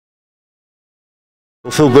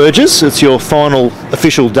Well, Phil Burgess, it's your final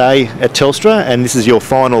official day at Telstra and this is your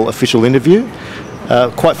final official interview.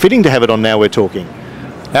 Quite fitting to have it on Now We're Talking.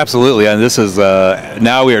 Absolutely, and this is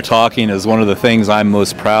Now We Are Talking is one of the things I'm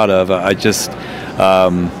most proud of. I just,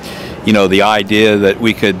 the idea that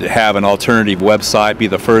we could have an alternative website, be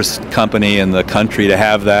the first company in the country to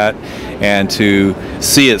have that, and to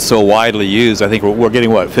see it so widely used. I think we're getting,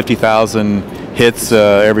 what, 50,000 hits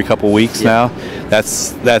every couple of weeks now.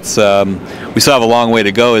 That's we still have a long way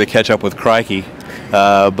to go to catch up with Crikey,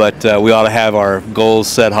 but we ought to have our goals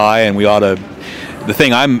set high, and we ought to. The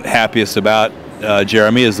thing I'm happiest about,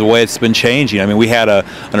 Jeremy, is the way it's been changing. I mean, we had an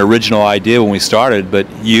original idea when we started, but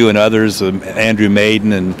you and others, Andrew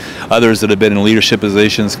Maiden and others that have been in leadership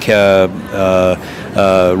positions,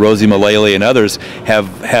 Rosie Mullally and others,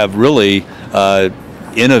 have really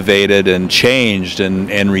innovated and changed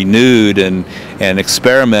and renewed and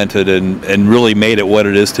experimented and really made it what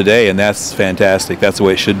it is today, and that's fantastic. That's the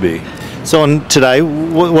way it should be. So on today,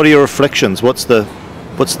 what are your reflections? What's the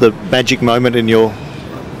magic moment in your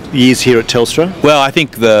years here at Telstra? Well, I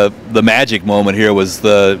think the magic moment here was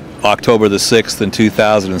the October the 6th in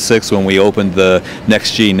 2006 when we opened the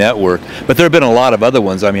NextG network. But there have been a lot of other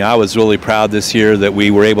ones. I mean, I was really proud this year that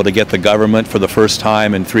we were able to get the government for the first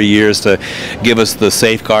time in 3 years to give us the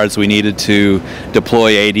safeguards we needed to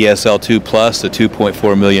deploy ADSL2 Plus to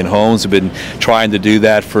 2.4 million homes. We've been trying to do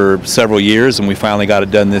that for several years, and we finally got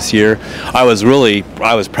it done this year. I was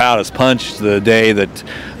proud as punch the day that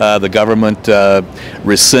the government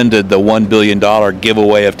rescinded the $1 billion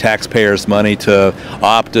giveaway of taxpayers' money to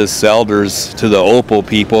Optus, Elders, to the Opal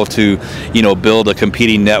people to, build a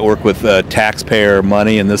competing network with taxpayer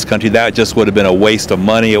money in this country. That just would have been a waste of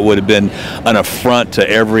money. It would have been an affront to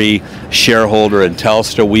every shareholder in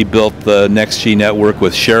Telstra. We built the NextG network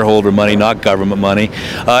with shareholder money, not government money,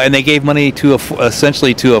 and they gave money to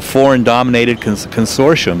essentially to a foreign-dominated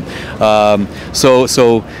consortium.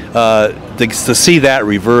 To see that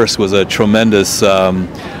reverse was a tremendous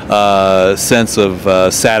sense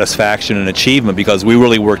of satisfaction and achievement, because we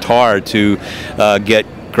really worked hard to get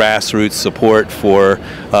grassroots support for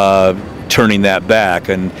turning that back,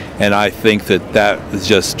 and I think that is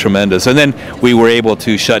just tremendous. And then we were able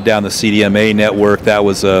to shut down the CDMA network. That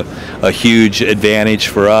was a huge advantage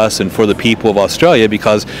for us and for the people of Australia,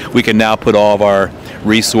 because we can now put all of our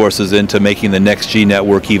resources into making the NextG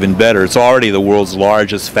network even better. It's already the world's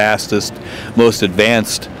largest, fastest, most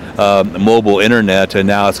advanced mobile internet, and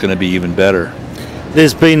now it's going to be even better.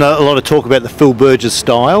 There's been a lot of talk about the Phil Burgess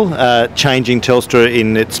style, changing Telstra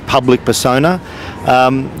in its public persona.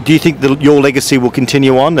 Do you think that your legacy will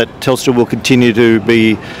continue on, that Telstra will continue to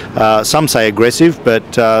be, some say aggressive,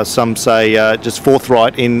 but some say just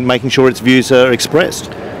forthright in making sure its views are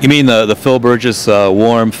expressed? You mean the Phil Burgess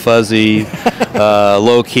warm, fuzzy,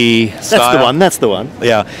 low-key style? That's the one.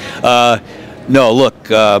 Yeah. No,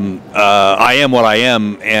 look, I am what I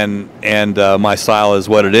am, and my style is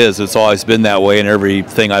what it is. It's always been that way in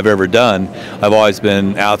everything I've ever done. I've always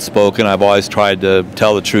been outspoken. I've always tried to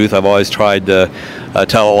tell the truth. I've always tried to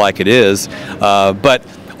tell it like it is. But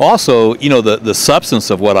also, the substance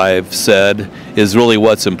of what I've said is really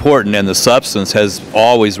what's important, and the substance has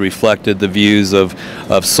always reflected the views of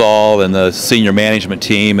Saul and the senior management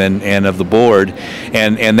team and of the board,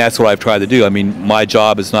 and that's what I've tried to do. I mean, my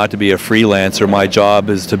job is not to be a freelancer. My job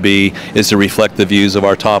is to reflect the views of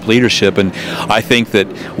our top leadership, and I think that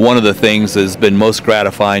one of the things that has been most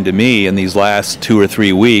gratifying to me in these last 2 or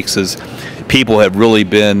 3 weeks is people have really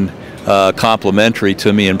been complimentary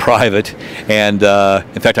to me in private, and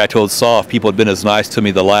in fact I told Saul if people had been as nice to me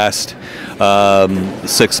the last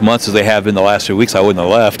 6 months as they have been the last 3 weeks, I wouldn't have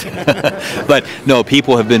left. But no,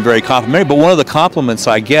 people have been very complimentary. But one of the compliments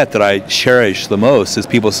I get that I cherish the most is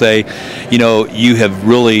people say, you have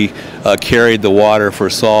really carried the water for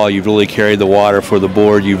Saul, you've really carried the water for the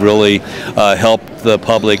board, you've really helped the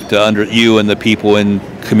public to you and the people in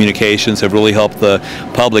communications have really helped the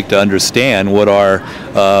public to understand what our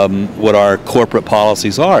corporate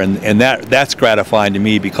policies are, and that's gratifying to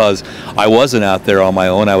me, because I wasn't out there on my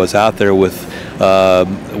own. I was out there with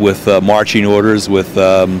marching orders, with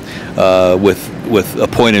a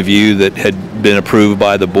point of view that had been approved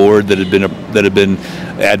by the board, that had been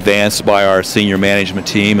advanced by our senior management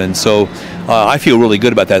team, and so I feel really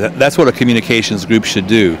good about that. That's what a communications group should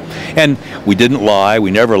do. And we didn't lie.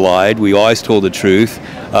 We never lied. We always told the truth.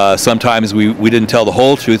 Sometimes we didn't tell the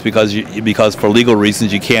whole truth because for legal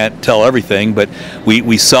reasons you can't tell everything, but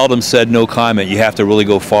we seldom said no comment. You have to really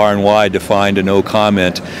go far and wide to find a no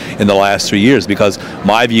comment in the last 3 years, because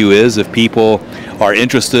my view is if people are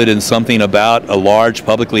interested in something about a large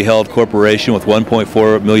publicly held corporation with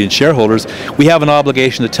 1.4 million shareholders, we have an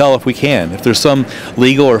obligation to tell if we can. If there's some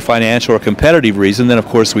legal or financial or competitive reason, then of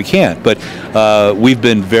course we can't. But we've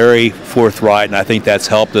been very forthright, and I think that's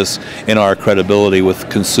helped us in our credibility with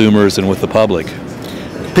consumers and with the public.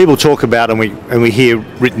 People talk about, and we hear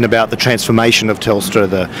written about the transformation of Telstra,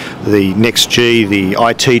 the Next G, the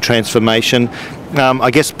IT transformation.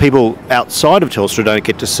 I guess people outside of Telstra don't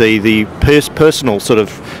get to see the personal sort of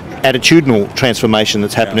attitudinal transformation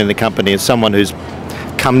that's happened in the company. As someone who's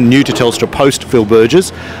come new to Telstra post Phil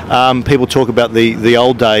Burgess, people talk about the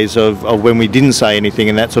old days of when we didn't say anything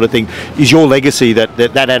and that sort of thing. Is your legacy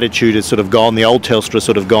that attitude is sort of gone, the old Telstra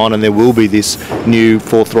sort of gone, and there will be this new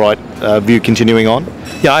forthright view continuing on?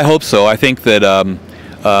 Yeah, I hope so. I think that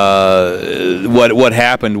what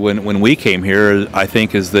happened when we came here, I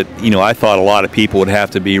think, is that I thought a lot of people would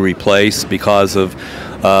have to be replaced because of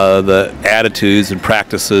the attitudes and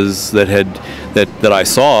practices that I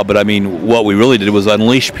saw. But I mean, what we really did was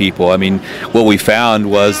unleash people. I mean, what we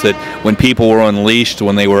found was that when people were unleashed,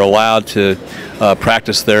 when they were allowed to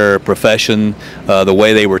practice their profession the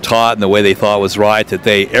way they were taught and the way they thought was right, that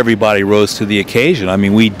everybody rose to the occasion. I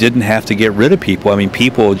mean, we didn't have to get rid of people. I mean,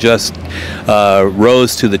 people just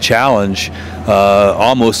rose to the challenge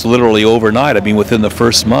almost literally overnight. I mean, within the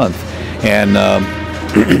first month. And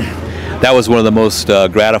that was one of the most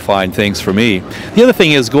gratifying things for me. The other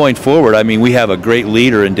thing is, going forward, I mean, we have a great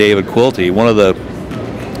leader in David Quilty. One of the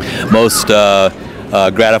most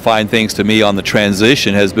gratifying things to me on the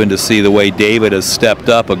transition has been to see the way David has stepped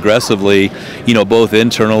up aggressively, both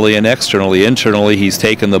internally and externally. Internally, he's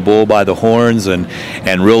taken the bull by the horns and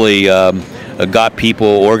really got people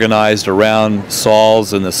organized around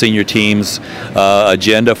Saul's and the senior team's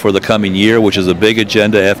agenda for the coming year, which is a big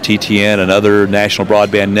agenda, FTTN and other national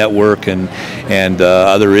broadband network and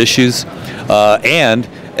other issues. And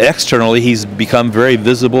externally, he's become very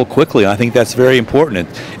visible quickly, and I think that's very important.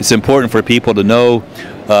 It's important for people to know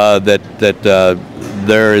that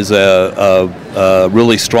there is a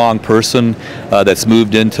really strong person that's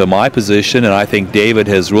moved into my position, and I think David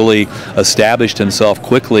has really established himself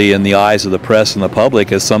quickly in the eyes of the press and the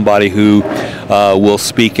public as somebody who will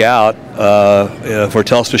speak out for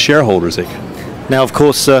Telstra shareholders. Now, of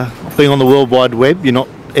course, being on the World Wide Web, you're not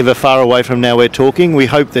ever far away from Now We're Talking. We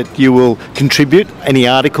hope that you will contribute any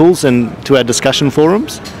articles and to our discussion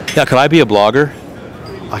forums. Yeah, could I be a blogger?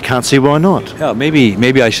 I can't see why not. Yeah,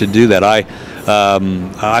 maybe I should do that. I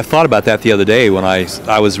thought about that the other day when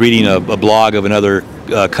I was reading a blog of another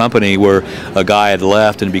company where a guy had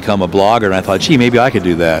left and become a blogger, and I thought, gee, maybe I could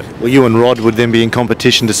do that. Well, you and Rod would then be in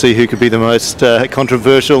competition to see who could be the most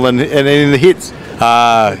controversial and in the hits.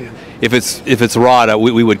 If it's Rod,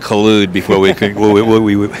 we would collude before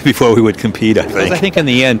we would compete, I think. I think in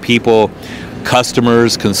the end, people,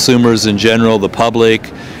 customers, consumers in general, the public,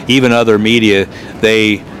 even other media,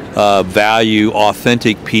 they value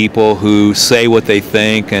authentic people who say what they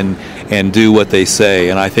think and do what they say.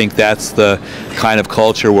 And I think that's the kind of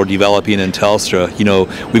culture we're developing in Telstra.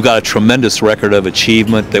 We've got a tremendous record of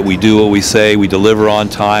achievement, that we do what we say, we deliver on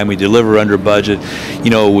time, we deliver under budget.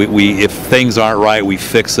 If things aren't right, we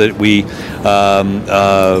fix it. We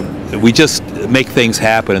just make things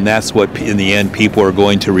happen, and that's what in the end people are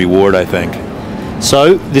going to reward, I think.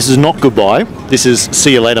 So this is not goodbye. This is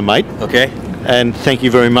see you later, mate. Okay. And thank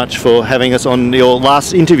you very much for having us on your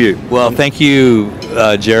last interview. Well, thank you,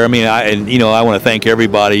 Jeremy, and I want to thank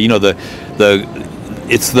everybody. When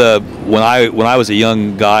I was a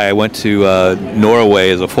young guy, I went to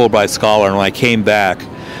Norway as a Fulbright scholar, and when I came back,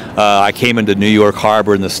 I came into New York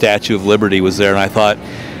Harbor, and the Statue of Liberty was there, and I thought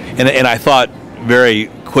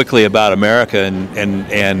very quickly about America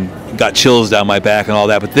and got chills down my back and all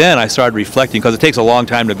that. But then I started reflecting, because it takes a long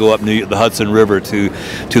time to go up the Hudson River to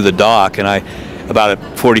the dock, and about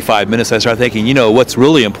 45 minutes I started thinking, what's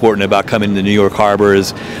really important about coming to New York Harbor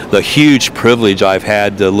is the huge privilege I've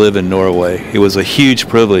had to live in Norway. It was a huge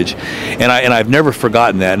privilege, and I've never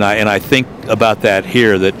forgotten that, and I think about that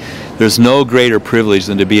here, that there's no greater privilege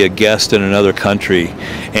than to be a guest in another country,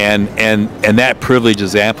 and that privilege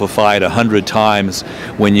is amplified 100 times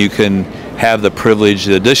when you can have the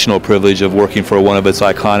additional privilege of working for one of its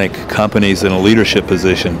iconic companies in a leadership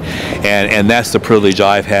position, and that's the privilege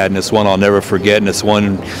I've had, and it's one I'll never forget, and it's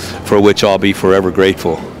one for which I'll be forever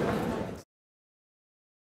grateful.